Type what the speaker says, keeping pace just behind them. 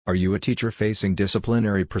Are you a teacher facing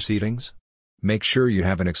disciplinary proceedings? Make sure you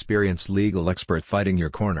have an experienced legal expert fighting your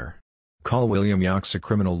corner. Call William Yoxa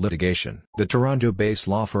Criminal Litigation. The Toronto-based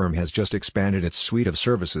law firm has just expanded its suite of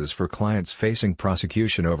services for clients facing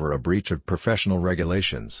prosecution over a breach of professional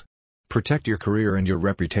regulations. Protect your career and your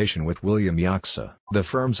reputation with William Yoxa. The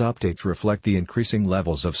firm's updates reflect the increasing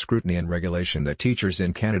levels of scrutiny and regulation that teachers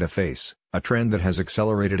in Canada face, a trend that has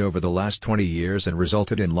accelerated over the last 20 years and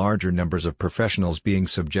resulted in larger numbers of professionals being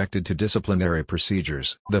subjected to disciplinary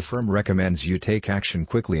procedures. The firm recommends you take action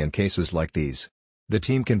quickly in cases like these. The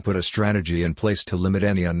team can put a strategy in place to limit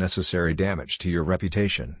any unnecessary damage to your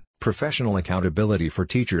reputation. Professional accountability for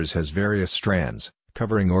teachers has various strands,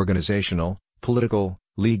 covering organizational, political,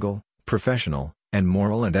 legal, professional, and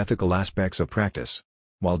moral and ethical aspects of practice.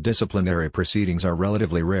 While disciplinary proceedings are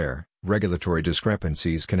relatively rare, regulatory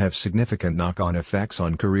discrepancies can have significant knock-on effects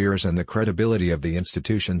on careers and the credibility of the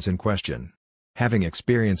institutions in question. Having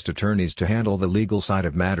experienced attorneys to handle the legal side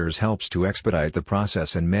of matters helps to expedite the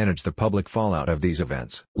process and manage the public fallout of these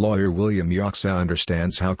events. Lawyer William Yoxa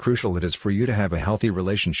understands how crucial it is for you to have a healthy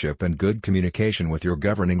relationship and good communication with your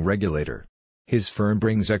governing regulator. His firm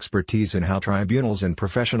brings expertise in how tribunals and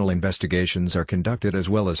professional investigations are conducted, as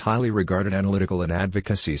well as highly regarded analytical and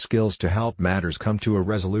advocacy skills to help matters come to a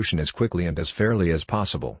resolution as quickly and as fairly as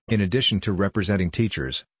possible. In addition to representing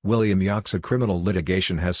teachers, William Yoxa Criminal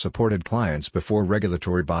Litigation has supported clients before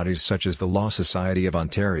regulatory bodies such as the Law Society of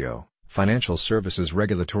Ontario, Financial Services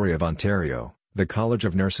Regulatory of Ontario, the College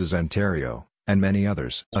of Nurses Ontario, and many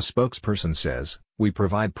others. A spokesperson says, "We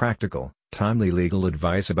provide practical, timely legal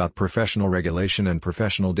advice about professional regulation and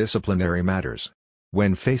professional disciplinary matters."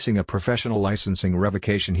 When facing a professional licensing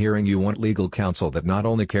revocation hearing, you want legal counsel that not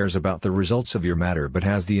only cares about the results of your matter but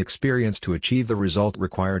has the experience to achieve the result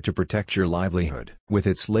required to protect your livelihood. With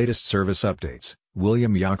its latest service updates,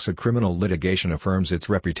 William Yoxa Criminal Litigation affirms its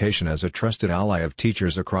reputation as a trusted ally of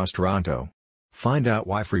teachers across Toronto. Find out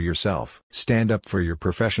why for yourself. Stand up for your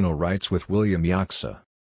professional rights with William Yoxa.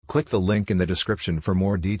 Click the link in the description for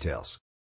more details.